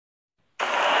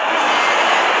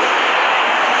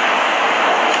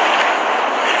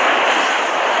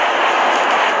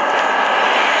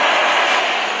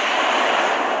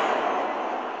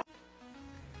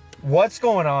What's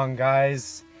going on,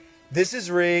 guys? This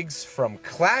is Riggs from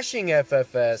Clashing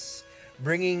FFS,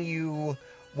 bringing you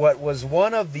what was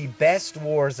one of the best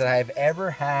wars that I've ever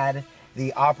had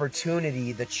the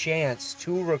opportunity, the chance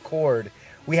to record.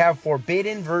 We have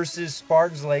Forbidden versus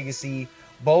Spartan's Legacy,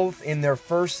 both in their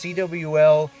first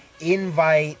CWL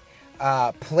invite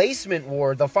placement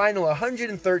war, the final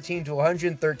 113 to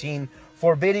 113,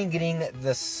 Forbidden getting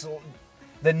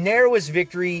the narrowest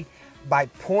victory by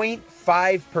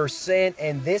 0.5%,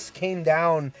 and this came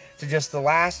down to just the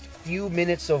last few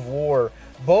minutes of war.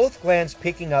 Both clans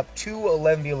picking up 2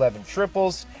 11v11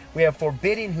 triples. We have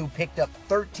Forbidden, who picked up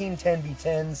 13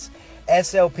 10v10s,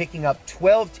 SL picking up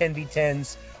 12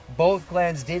 10v10s. Both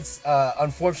clans did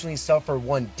unfortunately suffer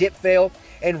one dip fail,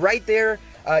 and right there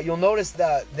you'll notice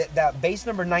that base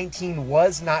number 19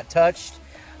 was not touched.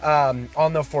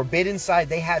 On the Forbidden side,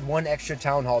 they had one extra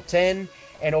Town Hall 10.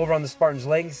 And over on the Spartan's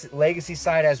Legacy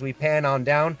side, as we pan on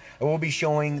down, I will be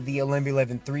showing the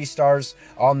 11v11 3-stars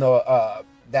on the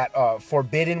that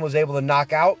Forbidden was able to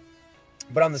knock out.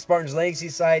 But on the Spartan's Legacy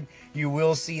side, you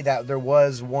will see that there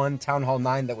was one Town Hall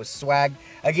 9 that was swagged.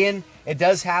 Again, it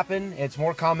does happen. It's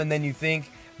more common than you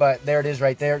think, but there it is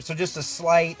right there. So just a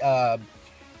slight,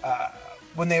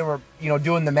 when they were,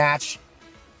 doing the match,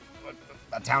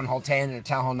 a Town Hall 10 and a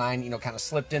Town Hall 9, kind of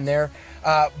slipped in there.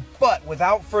 But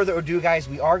without further ado, guys,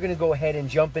 we are going to go ahead and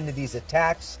jump into these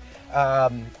attacks.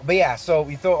 But yeah, so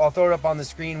I'll throw it up on the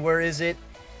screen. Where is it?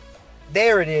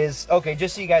 There it is. Okay,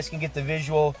 just so you guys can get the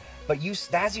visual. But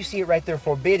as you see it right there,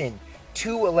 Forbidden,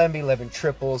 2 11v11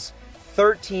 triples,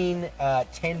 13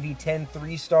 10v10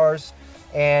 3-stars.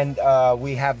 And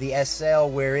we have the SL.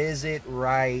 Where is it?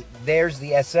 Right there's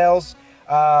the SLs.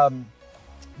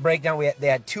 Breakdown, they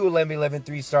had 2 11v11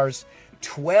 3-stars,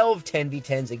 12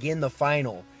 10v10s, again the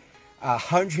final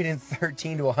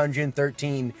 113 to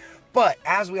 113. But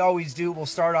as we always do, we'll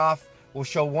start off, we'll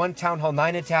show one Town Hall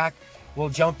 9 attack, we'll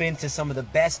jump into some of the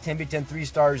best 10v10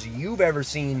 3-stars you've ever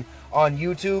seen on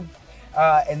YouTube,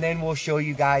 and then we'll show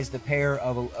you guys the pair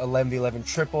of 11v11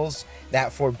 triples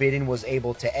that Forbidden was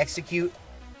able to execute.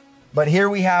 But here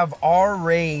we have our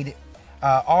Wade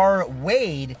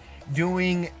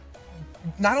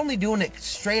not only doing it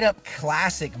straight up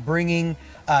classic, bringing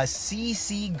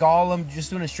CC Golem,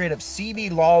 just doing a straight up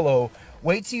CB Lalo.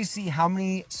 Wait till you see how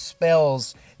many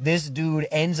spells this dude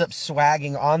ends up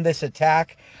swagging on this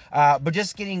attack. But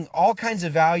just getting all kinds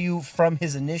of value from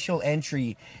his initial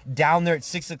entry down there at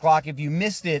 6 o'clock. If you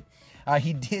missed it,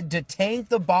 he did to tank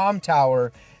the bomb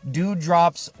tower. Dude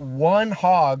drops one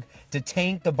hog to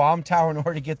tank the bomb tower in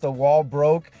order to get the wall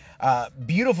broke.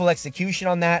 Beautiful execution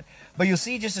on that. But you'll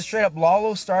see just a straight up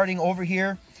Lalo starting over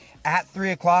here at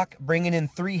 3 o'clock, bringing in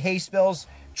 3 haste spells,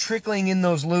 trickling in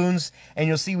those loons. And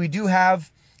you'll see we do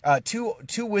have two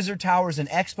wizard towers, an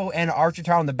expo and an archer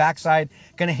tower on the backside.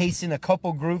 Gonna hasten a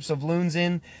couple groups of loons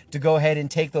in to go ahead and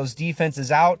take those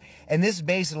defenses out. And this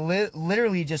base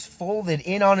literally just folded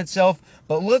in on itself.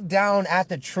 But look down at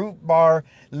the troop bar,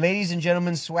 ladies and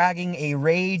gentlemen, swagging a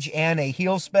rage and a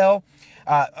heal spell.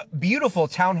 Beautiful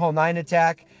Town Hall 9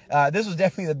 attack. This was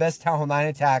definitely the best Town Hall 9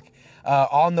 attack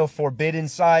on the Forbidden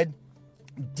side.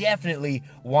 Definitely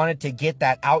wanted to get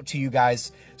that out to you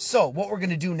guys. So what we're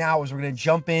going to do now is we're going to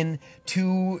jump in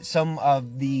to some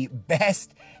of the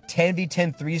best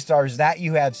 10v10 3-stars that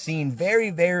you have seen. Very,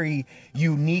 very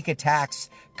unique attacks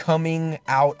coming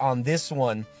out on this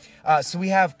one. So we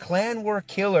have Clan War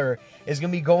Killer is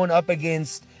going to be going up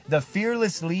against the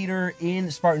fearless leader in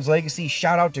Spartan's Legacy.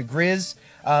 Shout out to Grizz.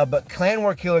 But Clan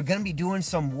War Killer going to be doing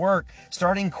some work,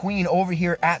 starting Queen over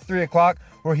here at 3 o'clock,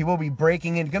 where he will be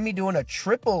breaking in. Going to be doing a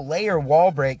triple layer wall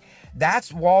break.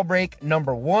 That's wall break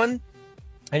number 1.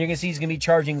 And you can see he's going to be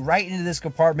charging right into this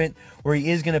compartment where he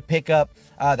is going to pick up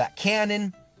that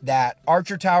cannon, that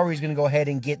archer tower. He's going to go ahead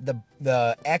and get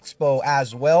the expo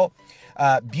as well.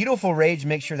 Beautiful rage.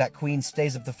 Make sure that Queen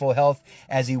stays up to full health,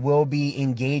 as he will be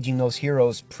engaging those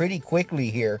heroes pretty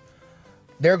quickly here.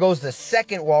 There goes the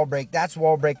second wall break. That's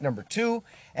wall break number 2.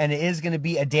 And it is going to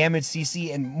be a damage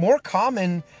CC. And more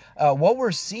common, what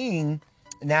we're seeing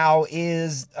now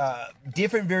is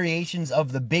different variations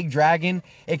of the big dragon.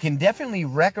 It can definitely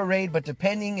wreck a raid, but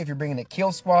depending if you're bringing a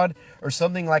kill squad or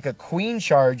something like a queen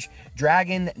charge,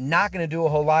 dragon not going to do a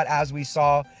whole lot, as we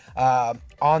saw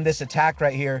on this attack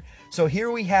right here. So here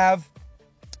we have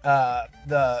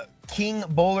the King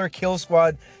Bowler kill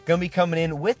squad going to be coming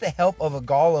in with the help of a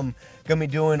golem. Going to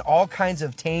be doing all kinds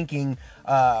of tanking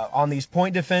on these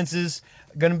point defenses.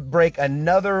 Going to break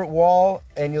another wall,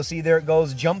 and you'll see there it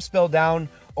goes. Jump spell down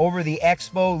over the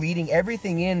expo, leading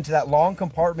everything into that long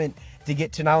compartment to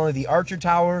get to not only the archer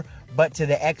tower, but to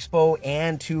the Expo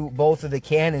and to both of the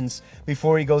cannons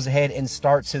before he goes ahead and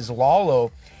starts his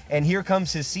Lalo. And here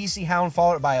comes his CC Hound,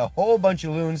 followed by a whole bunch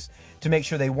of loons to make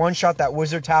sure they one-shot that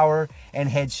Wizard Tower and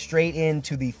head straight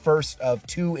into the first of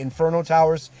 2 Inferno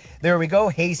Towers. There we go,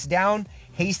 haste down,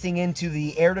 hasting into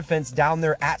the air defense down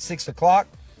there at 6 o'clock.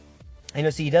 And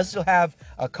you'll see he does still have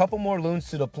a couple more loons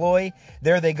to deploy.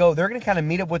 There they go. They're going to kind of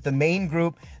meet up with the main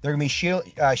group. They're going to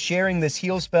be sharing this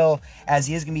heal spell as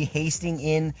he is going to be hasting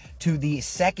in to the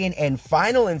second and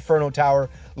final Inferno Tower.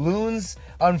 Loons,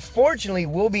 unfortunately,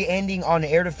 will be ending on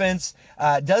air defense.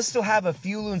 Does still have a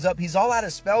few loons up. He's all out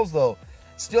of spells, though.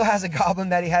 Still has a goblin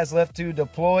that he has left to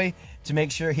deploy to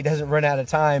make sure he doesn't run out of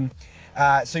time.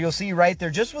 So you'll see right there,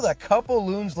 just with a couple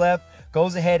loons left,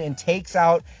 goes ahead and takes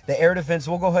out the air defense.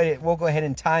 We'll go ahead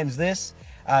and times this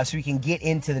so we can get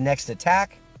into the next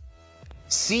attack.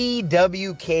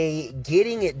 CWK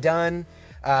getting it done.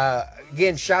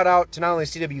 Again, shout out to not only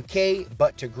CWK,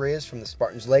 but to Grizz from the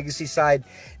Spartans Legacy side.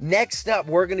 Next up,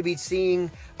 we're going to be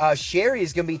seeing Sherry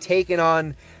is going to be taking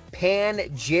on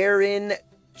Panjarin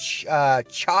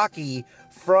Chalky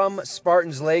from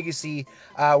Spartans Legacy,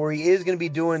 where he is going to be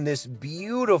doing this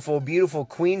beautiful, beautiful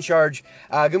queen charge.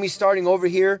 Going to be starting over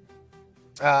here,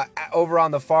 over on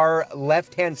the far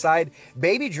left-hand side.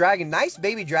 Baby Dragon, nice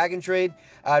Baby Dragon trade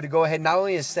to go ahead, not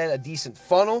only to set a decent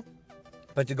funnel,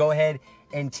 but to go ahead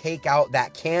and take out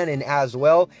that cannon as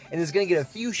well. And it's going to get a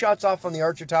few shots off on the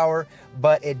Archer Tower,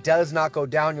 but it does not go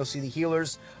down. You'll see the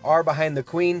healers are behind the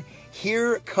queen.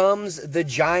 Here comes the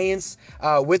Giants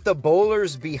with the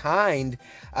bowlers behind,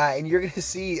 and you're going to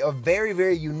see a very,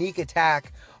 very unique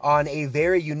attack on a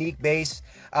very unique base.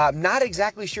 Not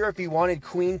exactly sure if he wanted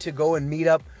Queen to go and meet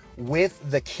up with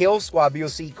the kill squad, but you'll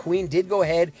see Queen did go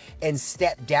ahead and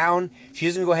step down.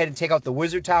 She's going to go ahead and take out the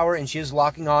Wizard Tower, and she is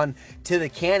locking on to the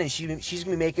cannon. She's going to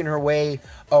be making her way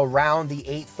around the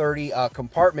 830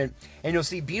 compartment, and you'll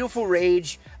see beautiful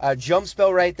rage, jump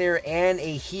spell right there, and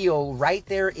a heal right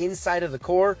there inside of the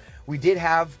core. We did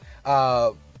have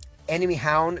enemy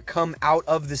hound come out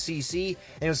of the CC,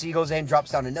 and you'll see he goes ahead and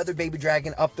drops down another baby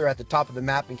dragon up there at the top of the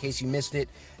map. In case you missed it,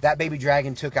 that baby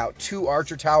dragon took out 2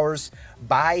 Archer Towers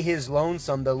by his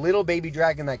lonesome. The little baby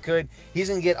dragon that could, he's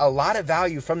gonna get a lot of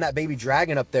value from that baby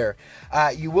dragon up there.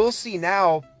 You will see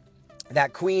now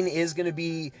that Queen is gonna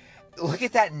be, look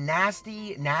at that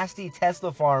nasty, nasty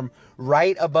Tesla farm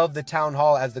right above the town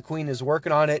hall as the Queen is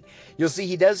working on it. You'll see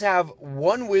he does have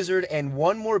 1 wizard and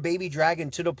 1 more baby dragon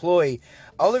to deploy.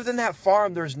 Other than that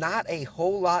farm, there's not a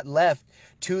whole lot left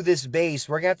to this base.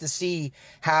 We're going to have to see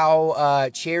how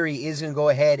Cherry is going to go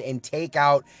ahead and take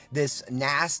out this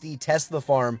nasty Tesla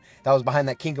farm that was behind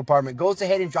that king compartment. Goes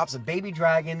ahead and drops a baby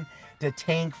dragon to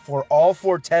tank for all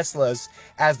 4 Teslas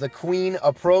as the Queen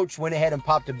approached, went ahead and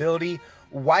popped ability,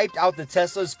 wiped out the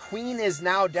Teslas. Queen is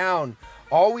now down.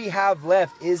 All we have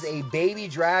left is a baby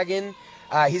dragon.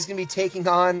 He's going to be taking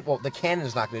on, well, the cannon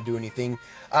is not going to do anything,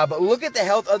 but look at the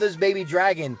health of this baby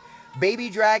dragon. Baby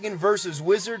Dragon versus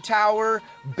Wizard Tower.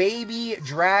 Baby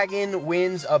Dragon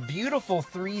wins a beautiful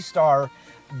 3-star.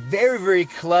 Very, very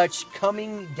clutch,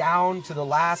 coming down to the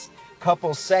last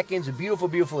couple seconds. A beautiful,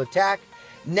 beautiful attack.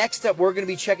 Next up, we're going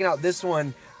to be checking out this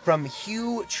one from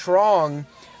Hugh Trong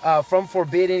from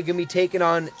Forbidden. Going to be taking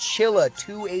on Chilla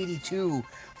 282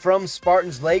 from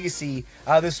Spartan's Legacy.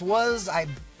 This was,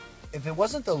 if it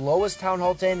wasn't the lowest Town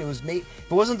Hall 10, it was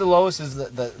if it wasn't the lowest, is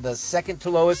the second to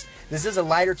lowest. This is a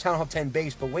lighter Town Hall 10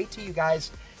 base, but wait till you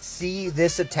guys see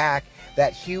this attack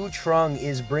that Hugh Trung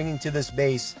is bringing to this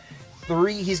base.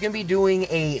 He's going to be doing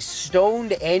a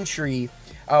stoned entry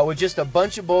with just a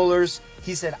bunch of bowlers.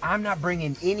 He said, I'm not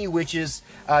bringing any witches.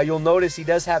 You'll notice he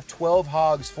does have 12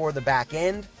 hogs for the back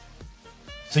end.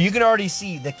 So you can already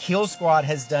see the kill squad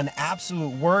has done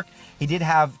absolute work. He did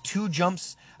have 2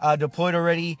 jumps deployed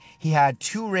already. He had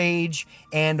 2 rage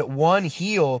and 1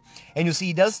 heal, and you'll see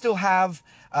he does still have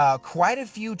quite a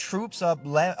few troops up,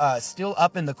 still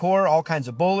up in the core, all kinds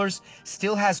of bowlers.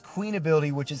 Still has Queen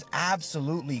ability, which is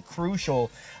absolutely crucial.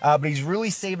 But he's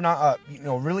really saving on,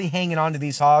 really hanging on to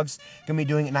these hogs. Gonna be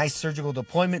doing a nice surgical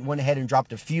deployment. Went ahead and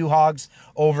dropped a few hogs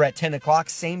over at 10 o'clock.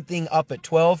 Same thing up at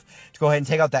 12 to go ahead and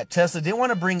take out that Tesla. Didn't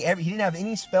want to bring he didn't have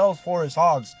any spells for his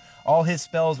hogs. All his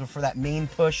spells were for that main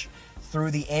push through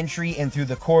the entry and through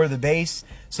the core of the base.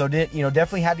 So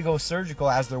definitely had to go surgical,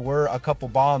 as there were a couple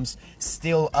bombs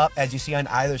still up, as you see on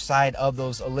either side of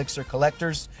those elixir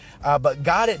collectors, but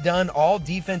got it done. All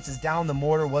defenses down. The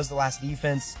mortar was the last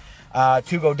defense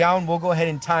to go down. We'll go ahead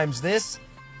and times this.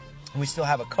 We still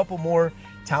have a couple more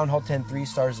Town Hall 10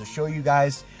 3-stars to show you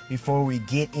guys before we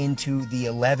get into the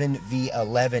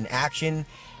 11v11 action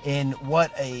in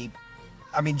what a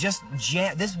I mean, just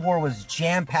this war was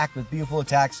jam-packed with beautiful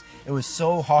attacks. It was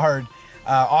so hard.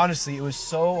 Honestly, it was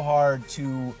so hard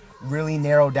to really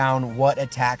narrow down what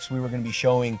attacks we were going to be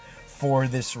showing for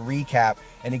this recap.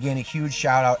 And again, a huge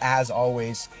shout out, as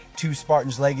always, to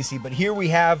Spartan's Legacy. But here we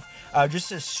have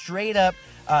just a straight up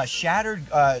shattered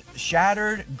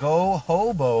Go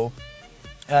Hobo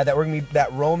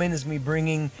that Roman is gonna be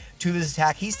bringing to this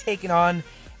attack. He's taking on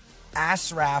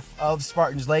Asraf of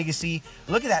Spartan's Legacy.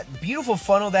 Look at that beautiful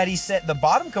funnel that he set. The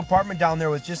bottom compartment down there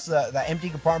was just the empty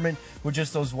compartment with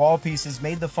just those wall pieces,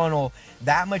 made the funnel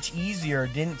that much easier.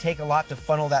 Didn't take a lot to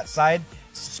funnel that side.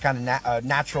 It's just kind of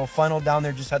natural funnel down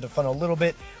there. Just had to funnel a little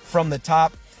bit from the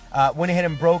top. Went ahead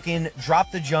and broke in,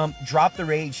 dropped the jump, dropped the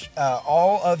rage.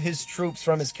 All of his troops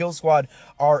from his kill squad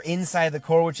are inside the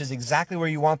core, which is exactly where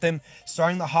you want them.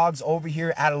 Starting the hogs over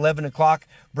here at 11 o'clock,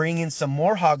 bringing in some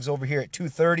more hogs over here at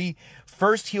 2:30.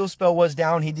 First heal spell was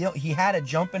down. He had a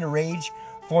jump and a rage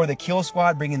for the kill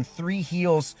squad, bringing 3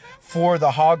 heals for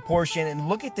the hog portion. And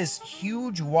look at this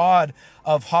huge wad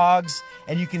of hogs,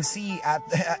 and you can see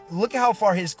look at how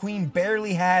far his queen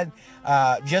barely had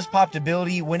just popped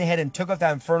ability. Went ahead and took up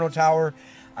that Inferno Tower.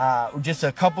 Just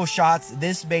a couple shots.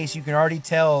 This base, you can already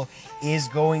tell, is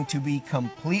going to be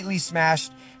completely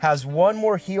smashed. Has one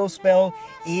more heal spell.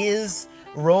 Is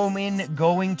Roman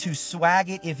going to swag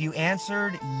it? If you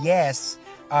answered yes,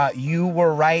 you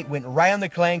were right. Went right on the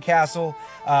clan castle.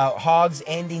 Hogs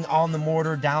ending on the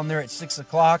mortar down there at 6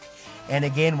 o'clock. And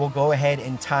again, we'll go ahead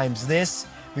and times this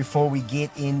before we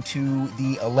get into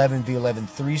the 11v11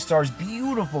 3 stars.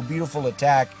 Beautiful, beautiful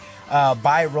attack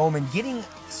by Roman, getting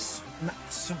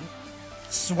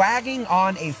swagging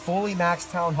on a fully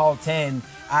maxed Town Hall 10.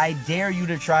 I dare you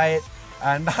to try it.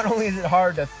 Not only is it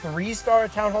hard to 3-star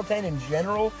Town Hall 10 in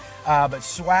general, but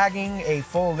swagging a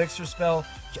full elixir spell,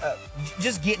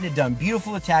 just getting it done.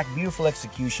 Beautiful attack, beautiful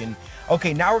execution.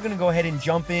 Okay, now we're going to go ahead and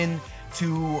jump in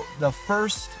to the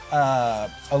first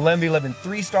 11v11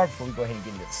 3-star before we go ahead and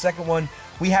get into the second one.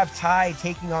 We have Ty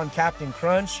taking on Captain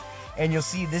Crunch, and you'll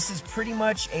see this is pretty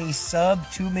much a sub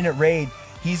 2-minute raid.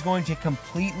 He's going to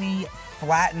completely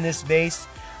flatten this base.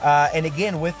 And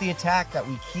again, with the attack that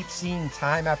we keep seeing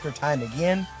time after time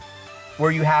again,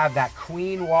 where you have that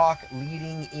queen walk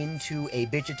leading into a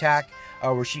bitch attack,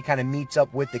 where she kind of meets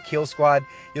up with the kill squad.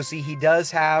 You'll see he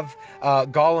does have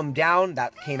Golem down.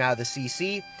 That came out of the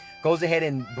CC. Goes ahead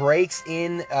and breaks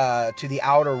in to the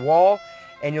outer wall.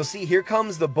 And you'll see here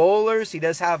comes the bowlers. He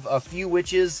does have a few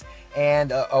witches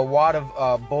and a wad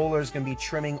of bowlers going to be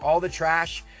trimming all the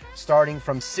trash starting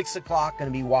from 6 o'clock,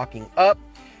 going to be walking up.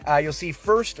 You'll see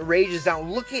first rage is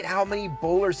down. Look at how many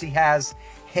bowlers he has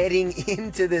heading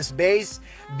into this base.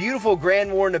 Beautiful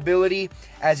Grand Warden ability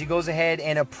as he goes ahead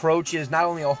and approaches not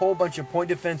only a whole bunch of point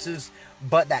defenses,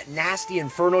 but that nasty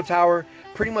Inferno Tower.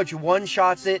 Pretty much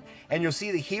one-shots it. And you'll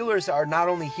see the healers are not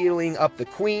only healing up the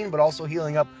queen, but also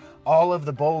healing up all of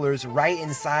the bowlers right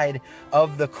inside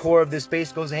of the core of this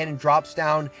base. Goes ahead and drops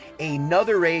down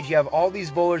another rage. You have all these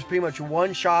bowlers pretty much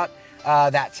one-shot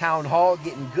that Town Hall,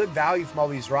 getting good value from all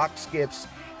these rock skips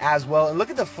as well. And look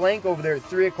at the flank over there at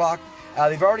 3 o'clock.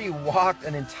 They've already walked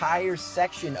an entire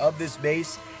section of this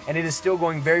base, and it is still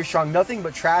going very strong. Nothing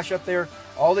but trash up there.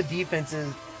 All the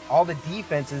defenses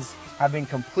have been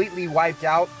completely wiped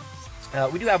out.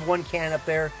 We do have one cannon up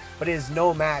there, but it is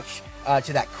no match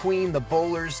to that queen, the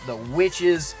bowlers, the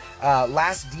witches.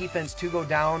 Last defense to go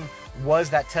down was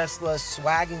that Tesla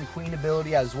swagging queen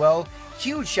ability as well.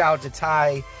 Huge shout out to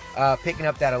Ty picking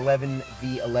up that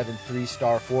 11v11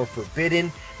 3-star for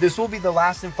Forbidden. This will be the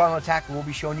last and final attack we'll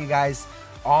be showing you guys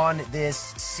on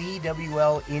this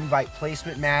CWL invite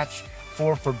placement match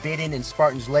for Forbidden and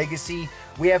Spartan's Legacy.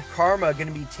 We have Karma going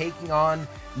to be taking on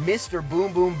Mr.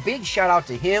 Boom Boom. Big shout out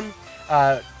to him.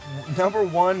 Number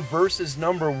 1 versus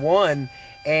number 1.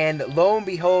 And lo and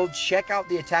behold, check out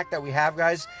the attack that we have,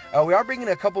 guys. We are bringing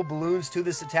a couple balloons to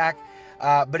this attack.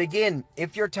 But again,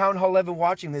 if you're Town Hall 11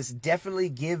 watching this, definitely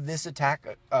give this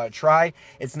attack a try.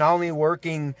 It's not only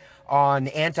working on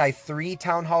anti-3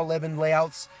 Town Hall 11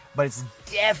 layouts, but it's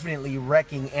definitely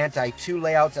wrecking anti-2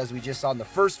 layouts, as we just saw in the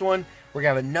first one. We're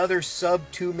going to have another sub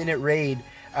 2-minute raid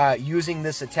using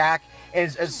this attack. And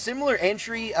it's a similar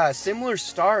entry, similar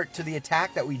start to the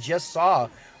attack that we just saw,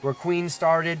 where Queen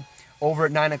started over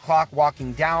at 9 o'clock,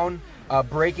 walking down,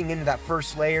 breaking into that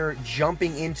first layer,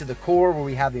 jumping into the core where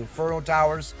we have the Inferno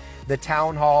Towers, the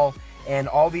Town Hall, and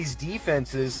all these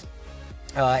defenses,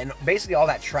 and basically all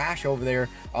that trash over there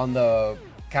on the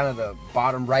kind of the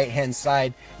bottom right-hand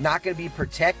side, not going to be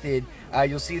protected.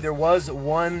 You'll see there was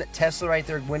one Tesla right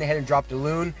there, went ahead and dropped a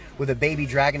loon with a baby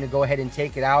dragon to go ahead and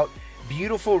take it out.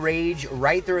 Beautiful rage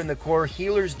right there in the core.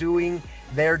 Healers doing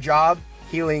their job.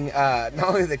 healing not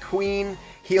only the Queen,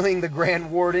 healing the Grand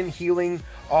Warden, healing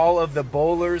all of the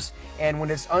bowlers. And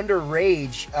when it's under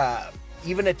rage,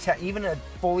 even a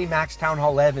fully maxed Town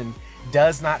Hall 11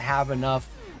 does not have enough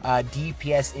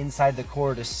DPS inside the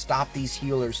core to stop these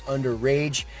healers under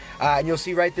rage. And you'll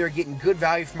see right there, getting good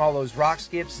value from all those rock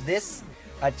skips. This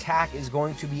attack is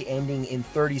going to be ending in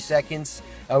 30 seconds.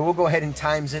 We'll go ahead and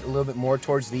times it a little bit more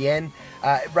towards the end.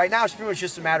 Right now, it's pretty much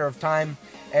just a matter of time.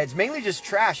 It's mainly just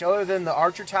trash, other than the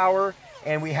Archer Tower,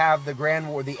 and we have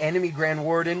the enemy Grand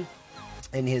Warden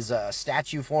in his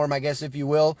statue form, I guess, if you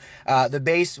will. The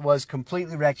base was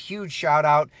completely wrecked. Huge shout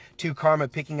out to Karma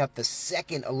picking up the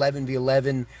second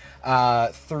 11v11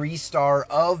 3-star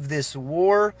of this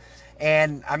war.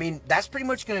 And I mean, that's pretty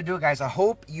much going to do it, guys. I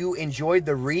hope you enjoyed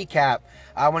the recap.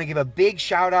 I want to give a big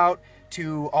shout out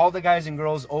to all the guys and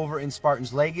girls over in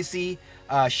Spartan's Legacy.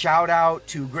 Shout out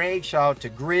to Greg, shout out to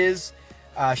Grizz,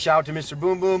 shout out to Mr.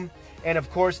 Boom Boom, and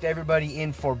of course to everybody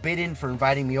in Forbidden for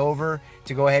inviting me over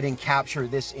to go ahead and capture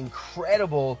this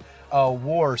incredible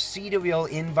war. CWL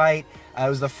invite. It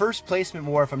was the first placement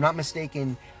war, if I'm not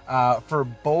mistaken, for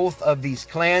both of these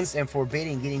clans, and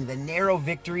Forbidden getting the narrow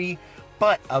victory,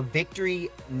 but a victory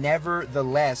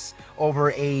nevertheless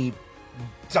over a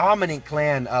dominant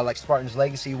clan like Spartan's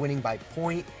Legacy, winning by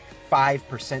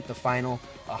 0.5% the final,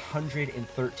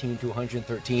 113 to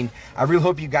 113. I really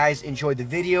hope you guys enjoyed the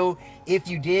video. If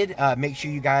you did, make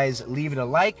sure you guys leave it a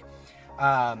like.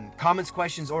 Comments,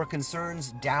 questions, or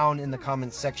concerns down in the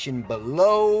comments section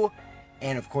below.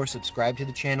 And of course, subscribe to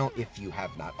the channel if you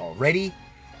have not already.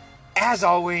 As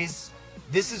always,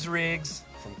 this is Riggs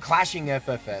from Clashing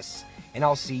FFS, and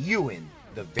I'll see you in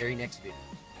the very next video.